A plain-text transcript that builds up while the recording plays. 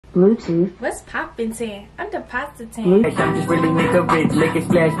Bluetooth. What's poppin' 10? I'm the pasta 10. I'm just really nigga rich. Make it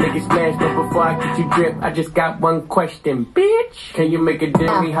splash, make it splash. But before I get you drip, I just got one question, bitch. Can you make a dip?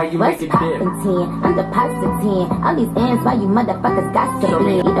 How you make a dip? I'm the pasta 10. All these ends, why you motherfuckers got to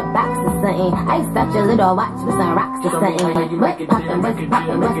be? Eat a box or something. I start your little watch with some rocks or something. What's poppin', what's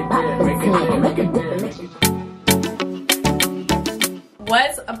poppin', what's poppin' 10? Make a dip, make a dip.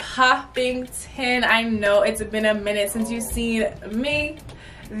 What's popping 10? I know it's been a minute since you've seen me,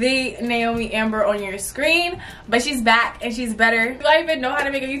 the Naomi Amber, on your screen, but she's back and she's better. I don't even know how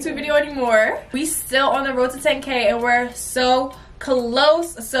to make a YouTube video anymore. We still on the road to 10K and we're so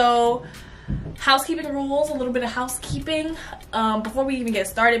close. So housekeeping rules, a little bit of housekeeping. Before we even get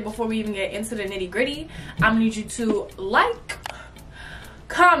started, before we even get into the nitty-gritty, I'm gonna need you to like,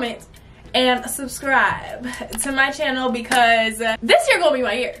 comment, and subscribe to my channel because this year gonna be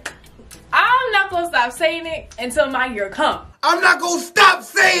my year. I'm not gonna stop saying it until my year comes. I'm not gonna stop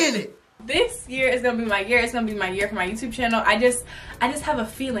saying it. This year is gonna be my year. It's gonna be my year for my YouTube channel. I just have a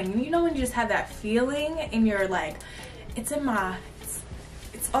feeling. You know when you just have that feeling and you're like, it's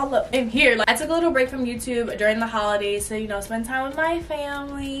all up in here. Like, I took a little break from YouTube during the holidays to, you know, spend time with my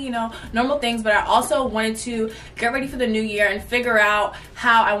family, you know, normal things. But I also wanted to get ready for the new year and figure out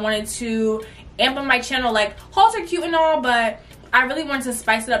how I wanted to amp up my channel. Like, hauls are cute and all, but I really wanted to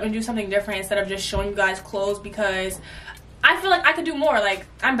spice it up and do something different instead of just showing you guys clothes, because I feel like I could do more. Like,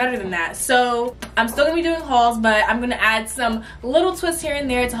 I'm better than that. So I'm still gonna be doing hauls, but I'm gonna add some little twists here and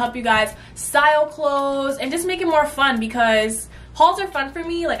there to help you guys style clothes and just make it more fun, because hauls are fun for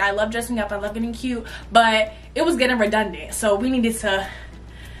me. Like, I love dressing up, I love getting cute, but it was getting redundant. So we needed to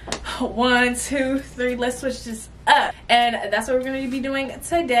 1, 2, 3, let's switch this up. And that's what we're going to be doing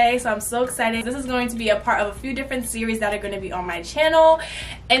today. So I'm so excited. This is going to be a part of a few different series that are going to be on my channel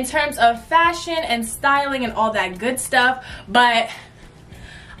in terms of fashion and styling and all that good stuff. But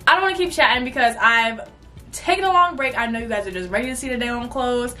I don't want to keep chatting because I've taking a long break. I know you guys are just ready to see the day on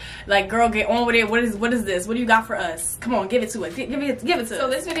clothes. Like, girl, get on with it. What is this? What do you got for us? Come on, give it to us. Give it to us. So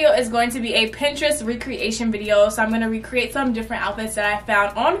this video is going to be a Pinterest recreation video. So I'm going to recreate some different outfits that I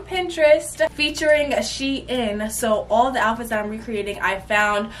found on Pinterest featuring SHEIN. So all the outfits that I'm recreating I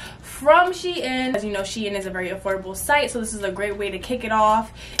found from SHEIN. As you know, SHEIN is a very affordable site, so this is a great way to kick it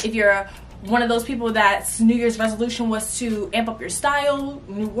off. If you're one of those people that's New Year's resolution was to amp up your style,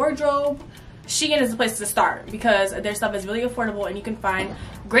 new wardrobe, SHEIN is the place to start because their stuff is really affordable and you can find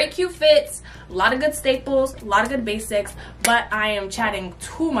great cute fits, a lot of good staples, a lot of good basics. But I am chatting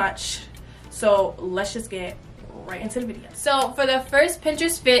too much, so let's just get right into the video. So for the first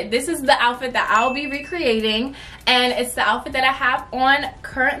Pinterest fit, this is the outfit that I'll be recreating, and it's the outfit that I have on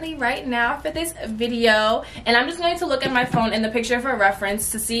currently right now for this video. And I'm just going to look at my phone in the picture for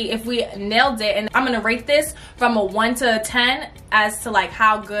reference to see if we nailed it, and I'm gonna rate this from a 1 to 10 as to like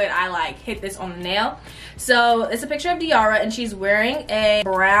how good I like hit this on the nail. So it's a picture of Diara, and she's wearing a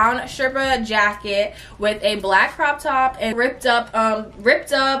brown Sherpa jacket with a black crop top and ripped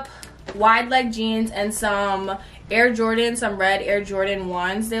up wide leg jeans and some Air Jordan, some red Air Jordan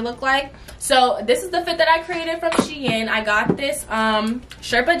 1s they look like. So this is the fit that I created from SHEIN. I got this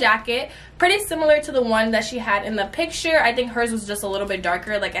Sherpa jacket, pretty similar to the one that she had in the picture. I think hers was just a little bit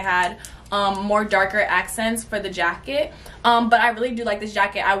darker, like it had more darker accents for the jacket. But I really do like this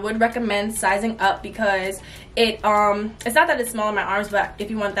jacket. I would recommend sizing up because it's not that it's small in my arms, but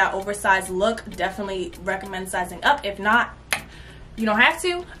if you want that oversized look, definitely recommend sizing up. If not, you don't have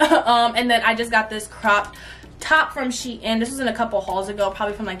to. And then I just got this cropped top from SHEIN. This was in a couple hauls ago,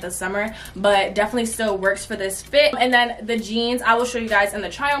 probably from like the summer, but definitely still works for this fit. And then the jeans, I will show you guys in the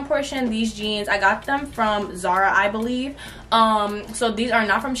try on portion. These jeans, I got them from Zara, I believe. So these are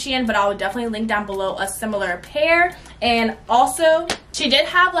not from SHEIN, but I will definitely link down below a similar pair. And also, she did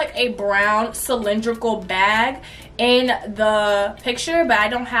have like a brown cylindrical bag in the picture, but I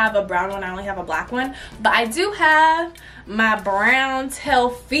don't have a brown one, I only have a black one. But I do have my brown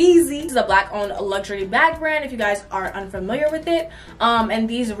Telfeezy. This is a black owned luxury bag brand if you guys are unfamiliar with it. And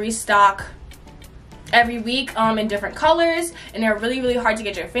these restock every week in different colors, and they're really hard to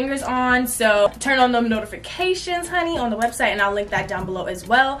get your fingers on, so turn on them notifications, honey, on the website, and I'll link that down below as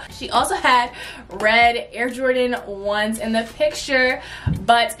well. She also had red Air Jordan 1s in the picture,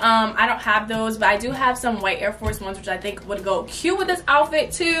 but I don't have those, but I do have some white Air Force 1s which I think would go cute with this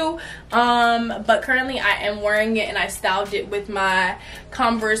outfit too. But currently I am wearing it and I styled it with my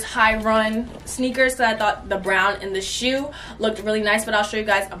Converse High Run sneakers, so I thought the brown in the shoe looked really nice. But I'll show you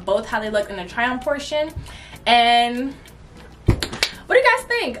guys both how they look in the try on portion. And what do you guys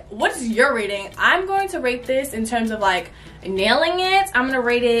think? What's your rating? I'm going to rate this in terms of like nailing it. I'm gonna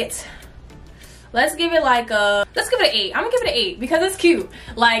rate it let's give it like a, let's give it an 8. I'm gonna give it an 8 because it's cute.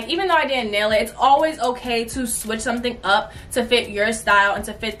 Like, even though I didn't nail it, it's always okay to switch something up to fit your style and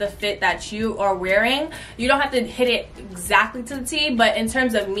to fit the fit that you are wearing. You don't have to hit it exactly to the T, but in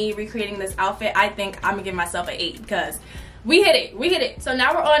terms of me recreating this outfit, I think I'm gonna give myself an 8 because we hit it. So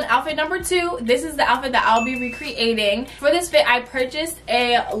now we're on outfit number 2. This is the outfit that I'll be recreating. For this fit, I purchased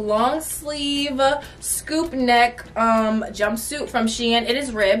a long sleeve scoop neck jumpsuit from SHEIN. It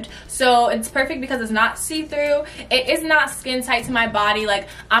is ribbed, so it's perfect because it's not see-through. It is not skin tight to my body. Like,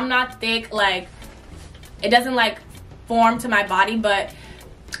 I'm not thick, like it doesn't like form to my body, but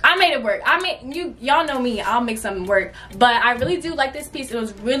I made it work. Y'all know me, I'll make something work. But I really do like this piece. It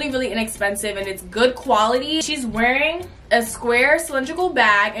was really inexpensive and it's good quality. She's wearing a square cylindrical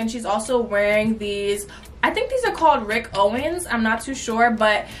bag and she's also wearing these, I think these are called Rick Owens, I'm not too sure,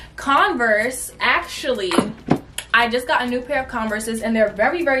 but Converse. Actually, I just got a new pair of Converses and they're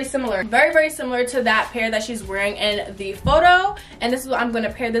very similar. Very similar to that pair that she's wearing in the photo. And this is what I'm going to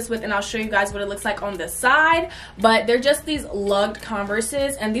pair this with, and I'll show you guys what it looks like on the side. But they're just these lugged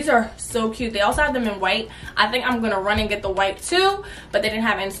Converses and these are so cute. They also have them in white. I think I'm going to run and get the white too, but they didn't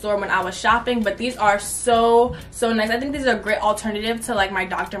have it in store when I was shopping. But these are so nice. I think these are a great alternative to like my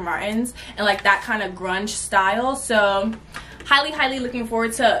Dr. Martens and like that kind of grunge style. So highly looking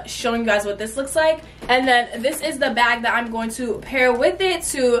forward to showing you guys what this looks like. And then this is the bag that I'm going to pair with it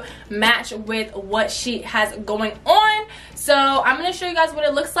to match with what she has going on. So I'm going to show you guys what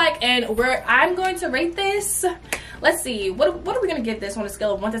it looks like and where I'm going to rate this. Let's see, what are we going to give this on a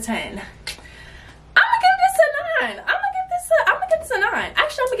scale of 1 to 10? I'm gonna give this a 9. I'm gonna give this a 9.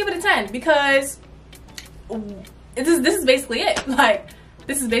 Actually, I'm gonna give it a 10 because this is basically it. Like,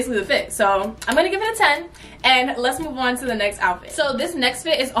 this is basically the fit. So I'm gonna give it a 10 and let's move on to the next outfit. So this next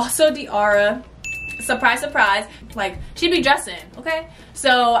fit is also Diara. Surprise, like she be dressing, okay?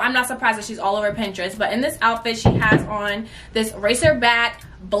 So I'm not surprised that she's all over Pinterest, but in this outfit she has on this racer back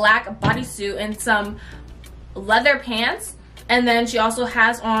black bodysuit and some leather pants. And then she also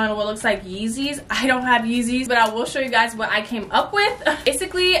has on what looks like Yeezys. I don't have Yeezys, but I will show you guys what I came up with.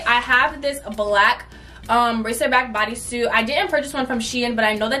 Basically, I have this black racer back bodysuit. I didn't purchase one from SHEIN, but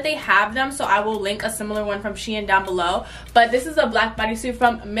I know that they have them, so I will link a similar one from SHEIN down below. But this is a black bodysuit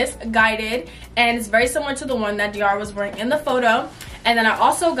from Misguided, and it's very similar to the one that Diara was wearing in the photo. And then I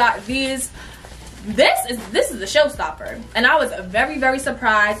also got these. This is the showstopper, and I was very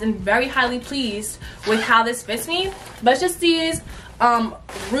surprised and very highly pleased with how this fits me. But it's just these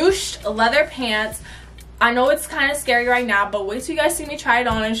ruched leather pants. I know it's kind of scary right now, but wait till you guys see me try it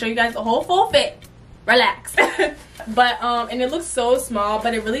on and show you guys the whole full fit. Relax. But and it looks so small,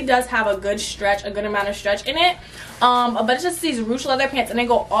 but it really does have a good stretch, a good amount of stretch in it. But it's just these ruched leather pants and they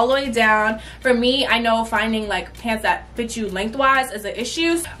go all the way down. For me, I know finding like pants that fit you lengthwise is an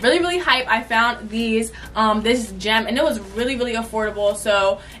issue. Really hype. I found these this gem and it was really affordable.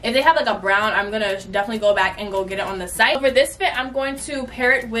 So if they have like a brown, I'm gonna definitely go back and go get it on the site. For this fit, I'm going to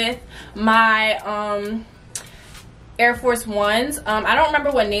pair it with my Air Force Ones. I don't remember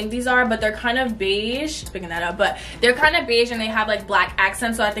what name these are, but they're kind of beige. Picking that up, but they're kind of beige and they have like black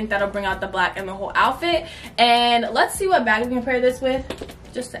accents, so I think that'll bring out the black in the whole outfit. And let's see what bag we can pair this with,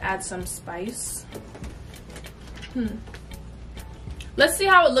 just to add some spice. Let's see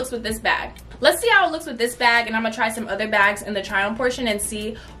how it looks with this bag. Let's see how it looks with this bag, and I'm gonna try some other bags in the try on portion and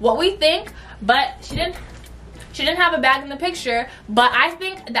see what we think. But she didn't have a bag in the picture, but I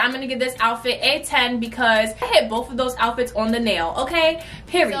think that I'm gonna give this outfit a 10 because I hit both of those outfits on the nail, okay?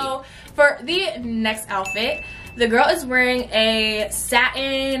 Period. So for the next outfit, the girl is wearing a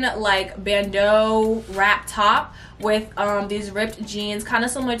satin like bandeau wrap top with these ripped jeans, kind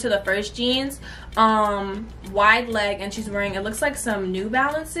of similar to the first jeans, wide leg, and she's wearing, it looks like some New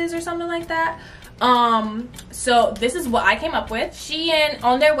Balances or something like that. So this is what I came up with. SHEIN,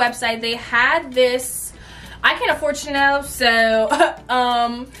 on their website, they had this, I can't afford Chanel, so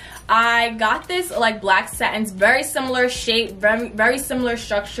I got this like black satin, very similar shape, very similar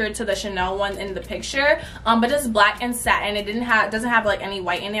structure to the Chanel one in the picture, but it's black and satin. It doesn't have like any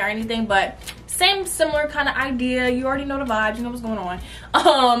white in it or anything, but similar kind of idea. You already know the vibes, you know what's going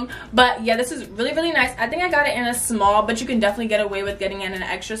on. But yeah, this is really nice. I think I got it in a small, but you can definitely get away with getting it in an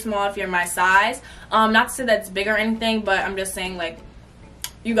extra small if you're my size. Not to say that it's big or anything, but I'm just saying like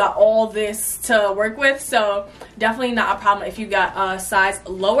you got all this to work with, so definitely not a problem if you got a size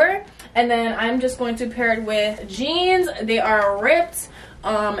lower. And then I'm just going to pair it with jeans. They are ripped,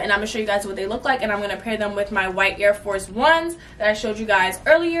 and I'm gonna show you guys what they look like, and I'm gonna pair them with my white Air Force Ones that I showed you guys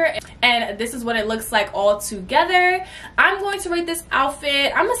earlier. and this is what it looks like all together. I'm going to rate this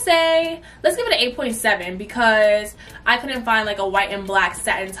outfit, I'm gonna say, let's give it an 8.7 because I couldn't find like a white and black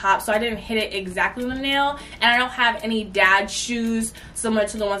satin top, so I didn't hit it exactly on the nail, and I don't have any dad shoes similar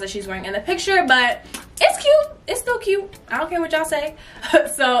to the ones that she's wearing in the picture, but it's cute. It's still cute. I don't care what y'all say.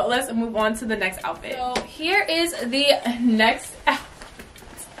 So let's move on to the next outfit. So here is the next outfit.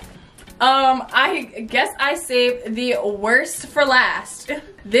 I guess I saved the worst for last.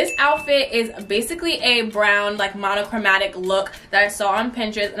 This outfit is basically a brown, like monochromatic look that I saw on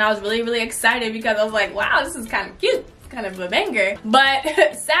Pinterest, and I was really, really excited because I was like, wow, this is kind of cute. Kind of a banger, but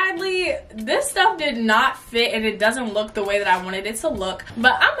sadly this stuff did not fit and it doesn't look the way that I wanted it to look,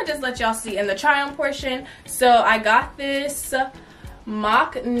 but I'm gonna just let y'all see in the try on portion. So I got this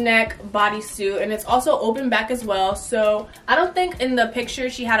mock neck bodysuit, and it's also open back as well. So I don't think in the picture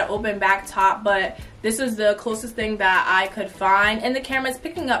she had an open back top, but this is the closest thing that I could find, and the camera is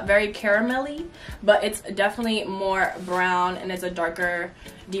picking up very caramelly, but it's definitely more brown and it's a darker,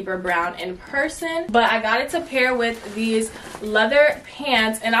 deeper brown in person. But I got it to pair with these leather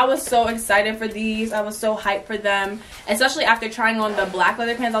pants, and I was so excited for these. I was so hyped for them, especially after trying on the black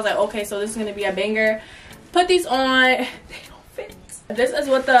leather pants. I was like, okay, so this is gonna be a banger. Put these on, they don't fit. This is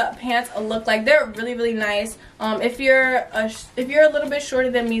what the pants look like. They're really, really nice. If you're a little bit shorter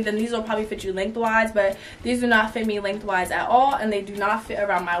than me, then these will probably fit you lengthwise, but these do not fit me lengthwise at all, and they do not fit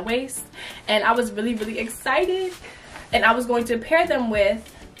around my waist. And I was really, really excited, and I was going to pair them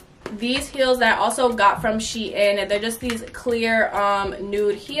with these heels that I also got from SHEIN. They're just these clear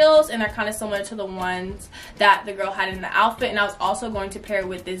nude heels, and they're kind of similar to the ones that the girl had in the outfit. And I was also going to pair it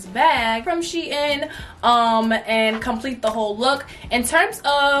with this bag from SHEIN and complete the whole look. In terms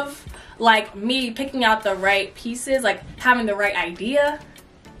of like me picking out the right pieces, like having the right idea,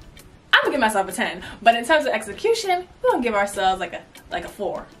 I'm gonna give myself a 10. But in terms of execution, we're gonna give ourselves like a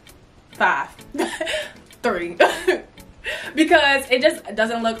 4, 5, 3. Because it just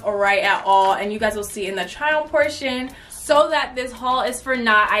doesn't look right at all, and you guys will see in the try on portion. So that this haul is for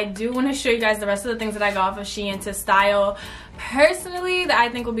naught, I do want to show you guys the rest of the things that I got off of SHEIN to style personally that I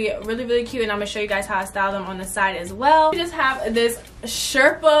think will be really, really cute, and I'm gonna show you guys how I style them on the side as well. We just have this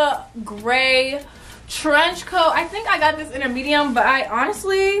Sherpa gray trench coat. I think I got this in a medium, but I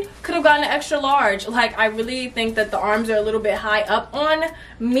honestly could have gotten an extra large. Like, I really think that the arms are a little bit high up on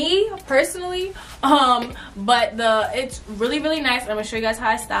me personally, but it's really, really nice. I'm gonna show you guys how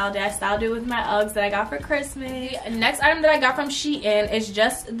I styled it. I styled it with my Uggs that I got for Christmas. The next item that I got from SHEIN is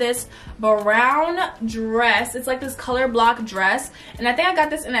just this brown dress. It's like this color block dress, and I think I got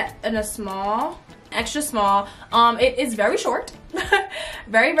this in a small, extra small. It is very short.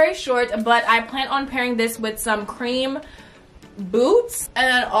 Very, very short, but I plan on pairing this with some cream boots and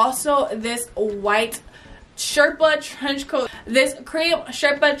then also this white Sherpa trench coat. This cream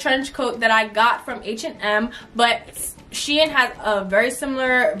Sherpa trench coat that I got from H&M, but SHEIN has a very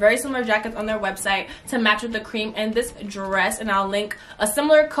similar jackets on their website to match with the cream and this dress, and I'll link a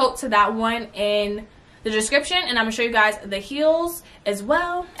similar coat to that one in the description, and I'm gonna show you guys the heels as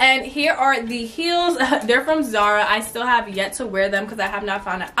well. And here are the heels. They're from Zara. I still have yet to wear them because I have not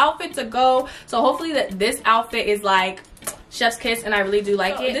found an outfit to go, so hopefully this outfit is like chef's kiss, and I really do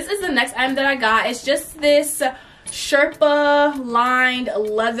like it. This is the next item that I got. It's just this Sherpa lined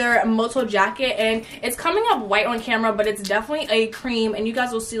leather moto jacket, and it's coming up white on camera, but it's definitely a cream, and you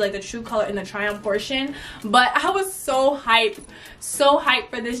guys will see like the true color in the try on portion. But I was so hyped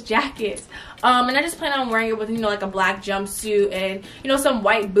for this jacket, and I just plan on wearing it with, you know, like a black jumpsuit and, you know, some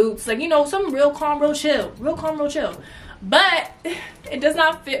white boots, like, you know, some real calm, real chill. But it does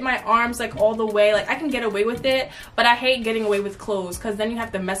not fit my arms like all the way. Like, I can get away with it, but I hate getting away with clothes because then you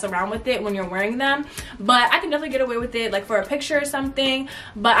have to mess around with it when you're wearing them. But I can definitely get away with it like for a picture or something.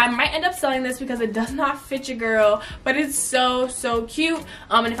 But I might end up selling this because it does not fit your girl, but it's so cute.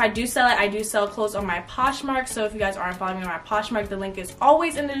 And if I do sell it, I do sell clothes on my Poshmark. So if you guys aren't following me on my Poshmark, the link is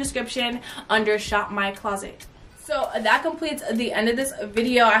always in the description under Shop My Closet. So that completes the end of this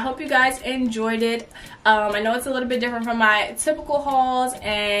video. I hope you guys enjoyed it. I know it's a little bit different from my typical hauls,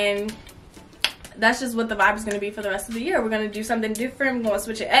 and that's just what the vibe is going to be for the rest of the year. We're going to do something different. We're going to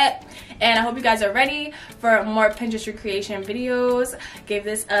switch it up, and I hope you guys are ready for more Pinterest recreation videos. Give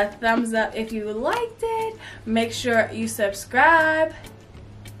this a thumbs up if you liked it. Make sure you subscribe,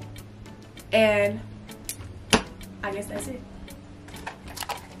 and I guess that's it.